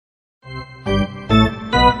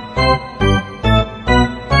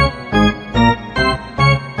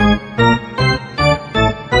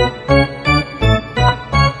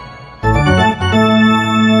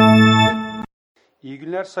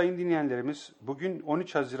Saygıdeğer sayın dinleyenlerimiz, bugün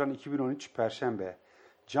 13 Haziran 2013 Perşembe.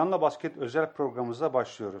 Canla Basket özel programımıza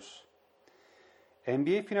başlıyoruz.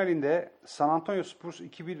 NBA finalinde San Antonio Spurs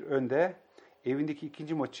 2-1 önde, evindeki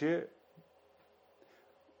ikinci maçı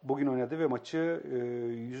bugün oynadı ve maçı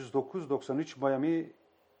 109-93 Miami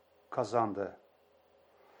kazandı.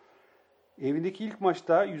 Evindeki ilk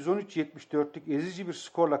maçta 113-74'lük ezici bir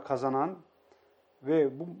skorla kazanan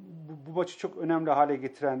ve bu maçı çok önemli hale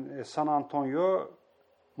getiren San Antonio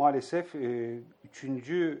maalesef 3.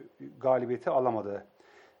 galibiyeti alamadı.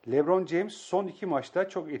 LeBron James son 2 maçta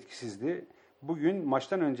çok etkisizdi. Bugün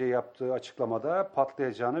maçtan önce yaptığı açıklamada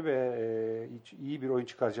patlayacağını ve iyi bir oyun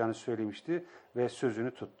çıkaracağını söylemişti ve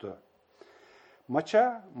sözünü tuttu.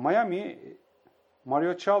 Maça Miami,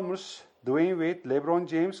 Mario Chalmers, Dwayne Wade, LeBron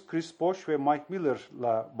James, Chris Bosh ve Mike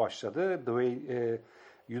Miller'la başladı.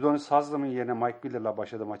 Udonis Haslam'ın yerine Mike Miller'la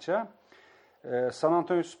başladı maça. San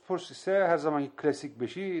Antonio Spurs ise her zamanki klasik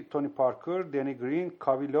beşi Tony Parker, Danny Green,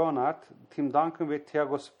 Kawhi Leonard, Tim Duncan ve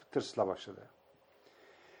Thiago Splitters'la başladı.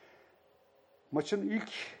 Maçın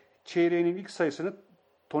ilk çeyreğinin ilk sayısını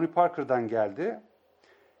Tony Parker'dan geldi.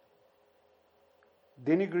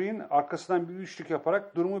 Danny Green arkasından bir üçlük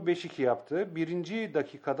yaparak durumu 5-2 yaptı. Birinci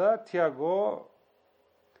dakikada Thiago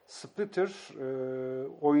Splitter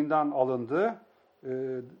oyundan alındı.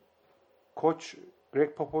 Koç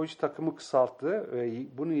Greg Popovich takımı kısalttı.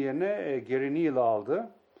 Bunun yerine Gary Neal'ı aldı.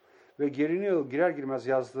 Ve Gary Neal girer girmez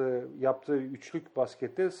yaptığı üçlük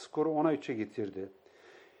baskette skoru 10'a 3'e getirdi.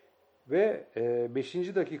 Ve 5.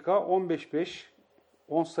 dakika 15-5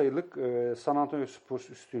 10 sayılık San Antonio Spurs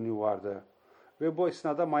üstünlüğü vardı. Ve bu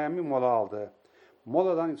esnada Miami mola aldı.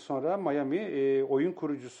 Moladan sonra Miami oyun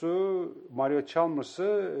kurucusu Mario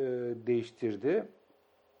Chalmers'ı değiştirdi.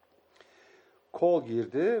 Cole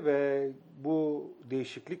girdi ve bu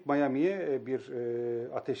değişiklik Miami'ye bir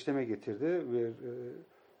ateşleme getirdi.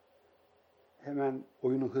 Hemen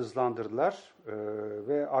oyunu hızlandırdılar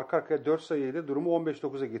ve arka arkaya 4 sayıyla durumu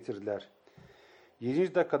 15-9'a getirdiler.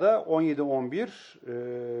 7. dakikada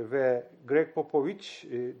 17-11 ve Greg Popovich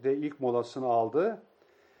de ilk molasını aldı.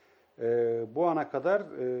 Bu ana kadar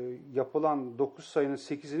yapılan 9 sayının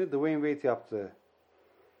 8'ini Dwayne Wade yaptı.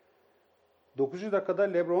 9. dakikada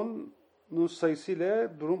LeBron'un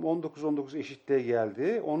sayısıyla durum 19-19 eşitliğe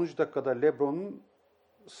geldi. 10. dakikada LeBron'un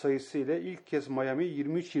sayısıyla ilk kez Miami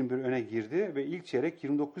 23-21 öne girdi ve ilk çeyrek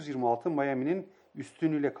 29-26 Miami'nin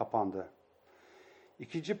üstünlüğüyle kapandı.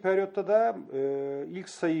 İkinci periyotta da ilk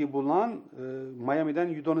sayıyı bulan Miami'den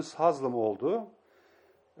Udonis Haslam oldu.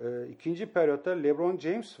 İkinci periyotta LeBron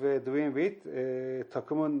James ve Dwayne Wade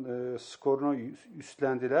takımın skorunu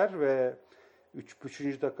üstlendiler ve 3.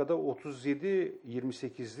 dakikada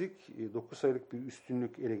 37-28'lik 9 sayılık bir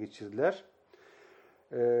üstünlük ele geçirdiler.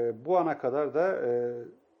 Bu ana kadar da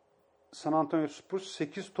San Antonio Spurs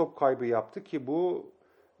 8 top kaybı yaptı ki bu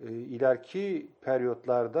ileriki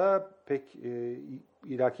periyotlar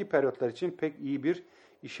için pek iyi bir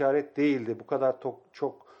işaret değildi. Bu kadar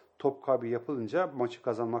çok top kaybı yapılınca maçı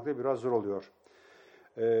kazanmakta biraz zor oluyor.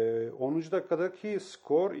 10. dakikadaki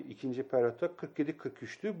skor ikinci periyotta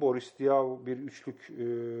 47-43'tü. Boris Diaw bir üçlük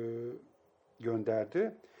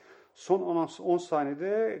gönderdi. Son 10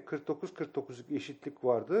 saniyede 49-49'luk eşitlik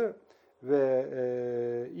vardı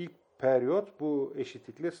ve ilk periyot bu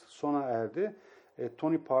eşitlikle sona erdi.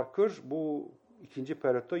 Tony Parker bu ikinci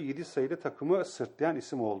periyotta 7 sayıda takımı sırtlayan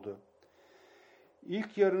isim oldu.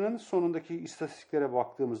 İlk yarının sonundaki istatistiklere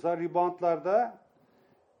baktığımızda reboundlarda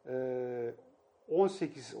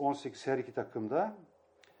 18-18 her iki takımda.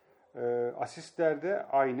 Asistlerde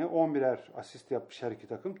aynı 11'er asist yapmış her iki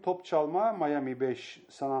takım. Top çalma Miami 5,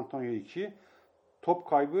 San Antonio 2. Top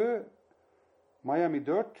kaybı Miami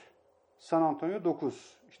 4, San Antonio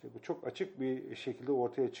 9. İşte bu çok açık bir şekilde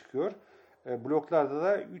ortaya çıkıyor. Bloklarda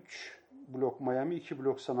da 3 blok Miami, 2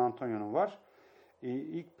 blok San Antonio'nun var.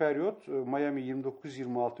 İlk periyot Miami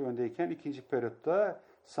 29-26 öndeyken ikinci periyotta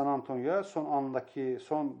San Antonio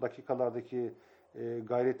son dakikalardaki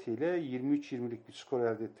gayretiyle 23-20'lik bir skor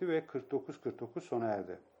elde etti ve 49-49 sona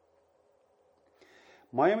erdi.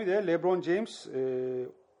 Miami'de LeBron James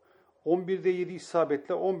 11'de 7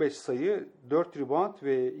 isabetle 15 sayı, 4 rebound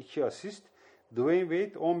ve 2 asist. Dwayne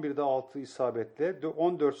Wade 11'de 6 isabetle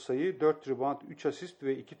 14 sayı, 4 rebound, 3 asist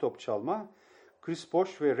ve 2 top çalma. Chris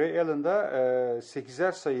Bosh ve Ray Allen da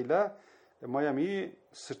 8'er sayıyla Miami'yi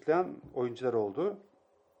sırtlayan oyuncular oldu.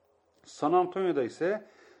 San Antonio'da ise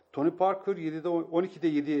Tony Parker 12'de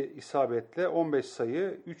 7 isabetle 15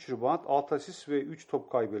 sayı, 3 rebound, 6 asist ve 3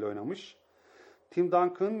 top kaybıyla oynamış. Tim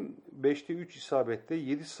Duncan 5'te 3 isabetle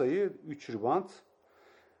 7 sayı, 3 rebound.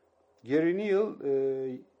 Gary Neal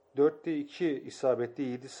 4'te 2 isabetle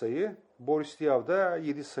 7 sayı, Boris Diaw da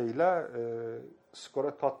 7 sayıyla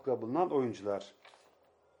skora katkıda bulunan oyuncular.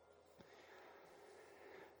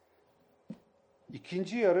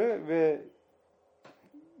 İkinci yarı ve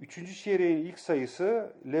üçüncü çeyreğin ilk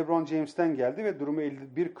sayısı LeBron James'ten geldi ve durumu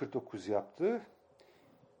 51-49 yaptı.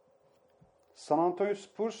 San Antonio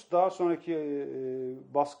Spurs daha sonraki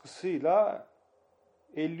baskısıyla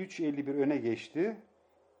 53-51 öne geçti.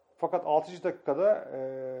 Fakat 6. dakikada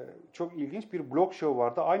çok ilginç bir blok show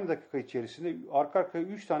vardı. Aynı dakika içerisinde arka arkaya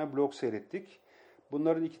 3 tane blok seyrettik.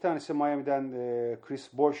 Bunların 2 tanesi Miami'den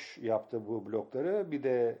Chris Bosh yaptı bu blokları. Bir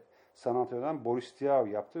de San Antonio'dan Boris Diaw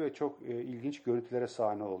yaptı ve çok ilginç görüntülere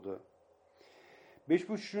sahne oldu.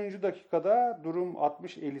 5,5. dakikada durum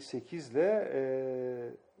 60-58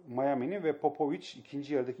 ile Miami'nin ve Popovich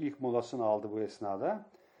ikinci yarıdaki ilk molasını aldı bu esnada.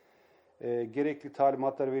 Gerekli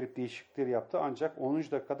talimatları verip değişiklikler yaptı. Ancak 10.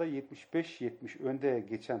 dakikada 75-70 önde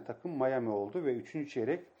geçen takım Miami oldu ve 3.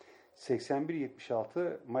 çeyrek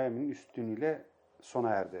 81-76 Miami'nin üstünlüğüyle sona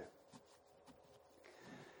erdi.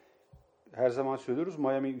 Her zaman söylüyoruz,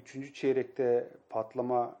 Miami 3. çeyrekte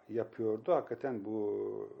patlama yapıyordu. Hakikaten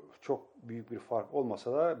bu çok büyük bir fark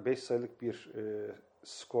olmasa da 5 sayılık bir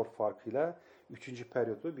skor farkıyla 3.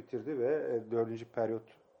 periyodu bitirdi ve 4. periyot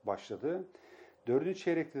başladı. 4.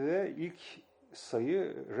 çeyrekte de ilk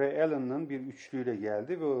sayı Ray Allen'ın bir üçlüyle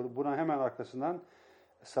geldi ve buna hemen arkasından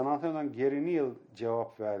San Antonio'dan Gary Neal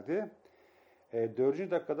cevap verdi.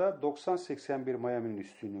 4. dakikada 90-81 Miami'nin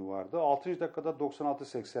üstünlüğü vardı. 6. dakikada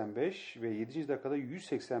 96-85 ve 7. dakikada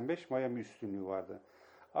 185 Miami üstünlüğü vardı.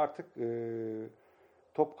 Artık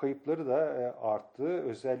top kayıpları da arttı.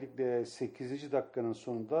 Özellikle 8. dakikanın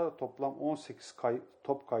sonunda toplam 18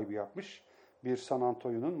 top kaybı yapmış bir San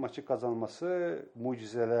Antonio'nun maçı kazanması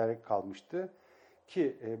mucizelere kalmıştı.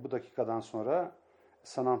 Ki bu dakikadan sonra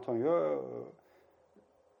San Antonio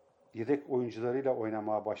yedek oyuncularıyla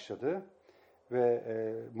oynamaya başladı. Ve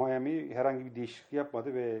Miami herhangi bir değişiklik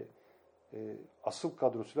yapmadı ve asıl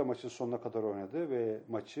kadrosuyla maçın sonuna kadar oynadı ve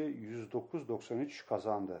maçı 109-93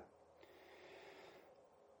 kazandı.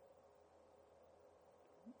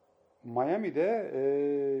 Miami'de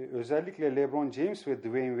özellikle LeBron James ve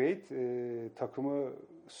Dwayne Wade takımı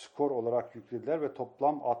skor olarak yüklediler ve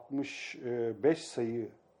toplam 65 sayı,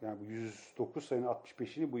 yani 109 sayının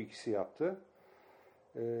 65'ini bu ikisi yaptı.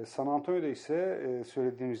 San Antonio'da ise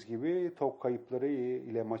söylediğimiz gibi top kayıpları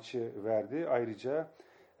ile maçı verdi. Ayrıca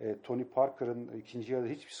Tony Parker'ın ikinci yarıda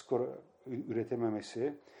hiçbir skor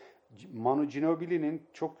üretememesi, Manu Ginobili'nin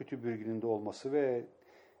çok kötü bir gününde olması ve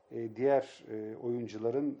diğer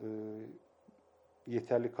oyuncuların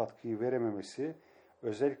yeterli katkıyı verememesi,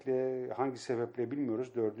 özellikle hangi sebeple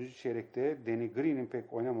bilmiyoruz, 4. çeyrekte Danny Green'in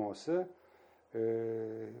pek oynamaması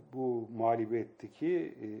bu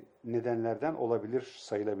mağlubiyetteki nedenlerden olabilir,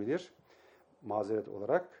 sayılabilir mazeret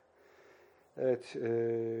olarak. Evet,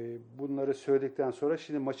 bunları söyledikten sonra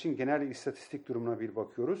şimdi maçın genel istatistik durumuna bir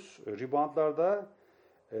bakıyoruz. Reboundlarda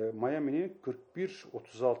Miami'nin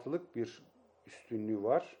 41-36'lık bir üstünlüğü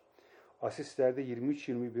var. Asistlerde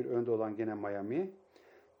 23-21 önde olan gene Miami.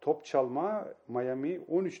 Top çalma, Miami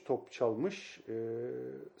 13 top çalmış.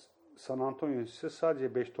 San Antonio ise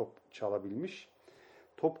sadece 5 top çalabilmiş.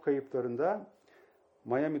 Top kayıplarında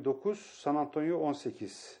Miami 9, San Antonio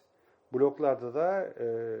 18. Bloklarda da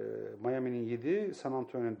Miami'nin 7, San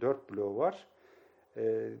Antonio'nun 4 bloğu var.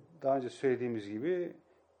 Daha önce söylediğimiz gibi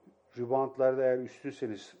reboundlarda eğer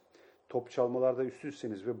üstünseniz, top çalmalarda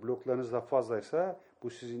üstünseniz ve bloklarınız da fazlaysa bu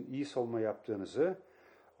sizin iyi savunma yaptığınızı,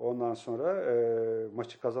 ondan sonra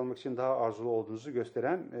maçı kazanmak için daha arzulu olduğunuzu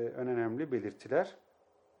gösteren önemli belirtiler.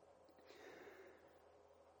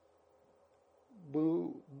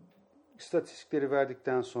 Bu istatistikleri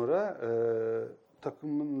verdikten sonra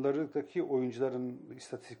takımlarındaki oyuncuların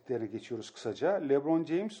istatistiklerine geçiyoruz kısaca. LeBron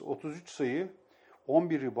James 33 sayı,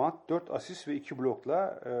 11 rebound, 4 asist ve 2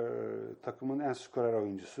 blokla takımın en skorer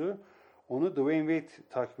oyuncusu. Onu Dwayne Wade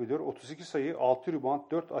takip ediyor. 32 sayı, 6 rebound,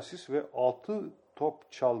 4 asist ve 6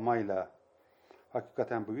 top çalmayla.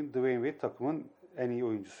 Hakikaten bugün Dwayne Wade takımın en iyi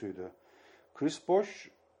oyuncusuydu. Chris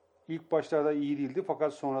Bosh ilk başlarda iyi değildi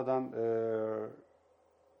fakat sonradan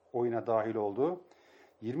oyuna dahil oldu.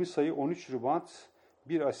 20 sayı, 13 rebound,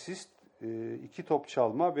 1 asist, 2 top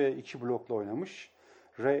çalma ve 2 blokla oynamış.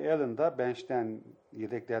 Ray Allen da bench'ten,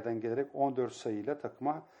 yedeklerden gelerek 14 sayıyla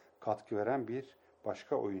takıma katkı veren bir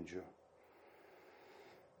başka oyuncu.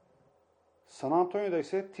 San Antonio'da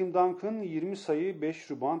ise Tim Duncan 20 sayı,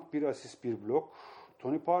 5 rebound, 1 asist, 1 blok.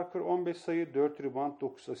 Tony Parker 15 sayı, 4 rebound,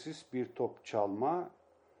 9 asist, 1 top çalma.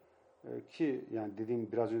 Ki yani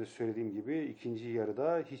biraz önce söylediğim gibi ikinci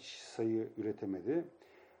yarıda hiç sayı üretemedi.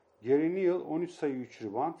 Gary Neal 13 sayı, 3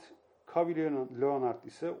 rebound. Kawhi Leonard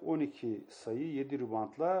ise 12 sayı 7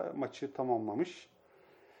 reboundla maçı tamamlamış.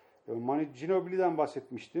 Manu Ginobili'den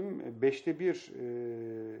bahsetmiştim. 5'te 1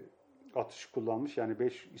 atış kullanmış. Yani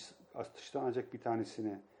 5 atıştan ancak bir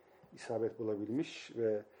tanesini isabet bulabilmiş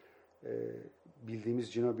ve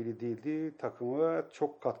bildiğimiz Ginobili değildi. Takıma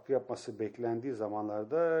çok katkı yapması beklendiği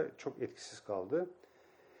zamanlarda çok etkisiz kaldı.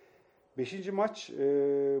 5. maç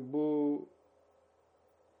bu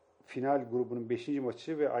final grubunun 5.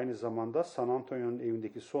 maçı ve aynı zamanda San Antonio'nun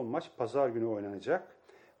evindeki son maç pazar günü oynanacak.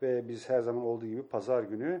 Ve biz her zaman olduğu gibi pazar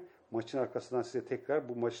günü maçın arkasından size tekrar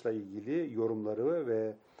bu maçla ilgili yorumları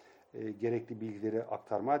ve gerekli bilgileri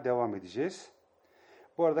aktarmaya devam edeceğiz.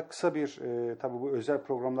 Bu arada kısa bir, tabii bu özel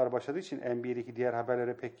programlar başladığı için NBA'deki diğer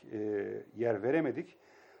haberlere pek yer veremedik.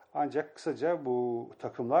 Ancak kısaca bu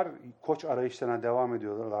takımlar koç arayışlarına devam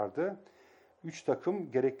ediyorlardı. 3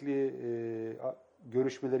 takım gerekli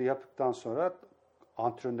görüşmeleri yaptıktan sonra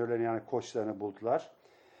antrenörlerini yani koçlarını buldular.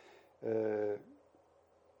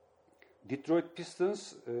 Detroit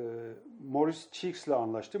Pistons Maurice Cheeks'le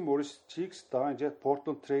anlaştı. Maurice Cheeks daha önce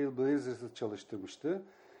Portland Trail Blazers'ı çalıştırmıştı.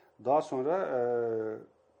 Daha sonra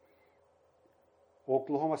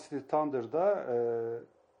Oklahoma City Thunder'da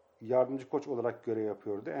yardımcı koç olarak görev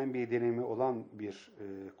yapıyordu. NBA deneyimi olan bir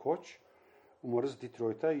koç. Umarız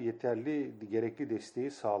Detroit'a yeterli, gerekli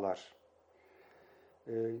desteği sağlar.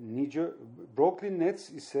 Brooklyn Nets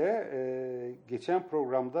ise geçen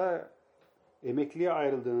programda emekliye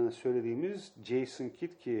ayrıldığını söylediğimiz Jason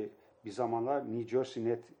Kidd ki bir zamanlar New Jersey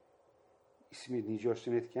Net ismi New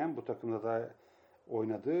Jersey Net'ken bu takımda da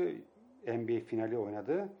oynadı. NBA finali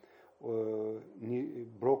oynadı.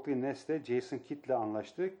 Brooklyn Nets'te Jason Kidd'le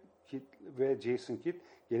anlaştı. Kidd ve Jason Kidd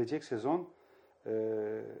gelecek sezon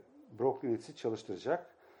Brooklyn Nets'i çalıştıracak.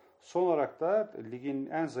 Son olarak da ligin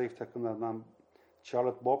en zayıf takımlarından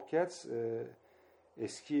Charlotte Bobcats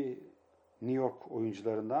eski New York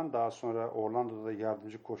oyuncularından daha sonra Orlando'da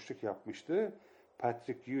yardımcı koçluk yapmıştı.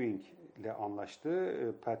 Patrick Ewing ile anlaştı.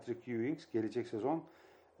 Patrick Ewing gelecek sezon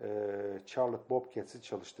Charlotte Bobcats'i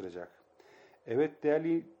çalıştıracak. Evet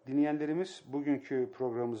değerli dinleyenlerimiz, bugünkü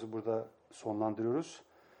programımızı burada sonlandırıyoruz.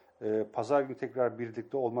 Pazar günü tekrar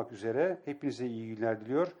birlikte olmak üzere. Hepinize iyi günler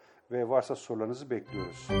diliyor ve varsa sorularınızı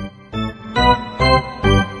bekliyoruz.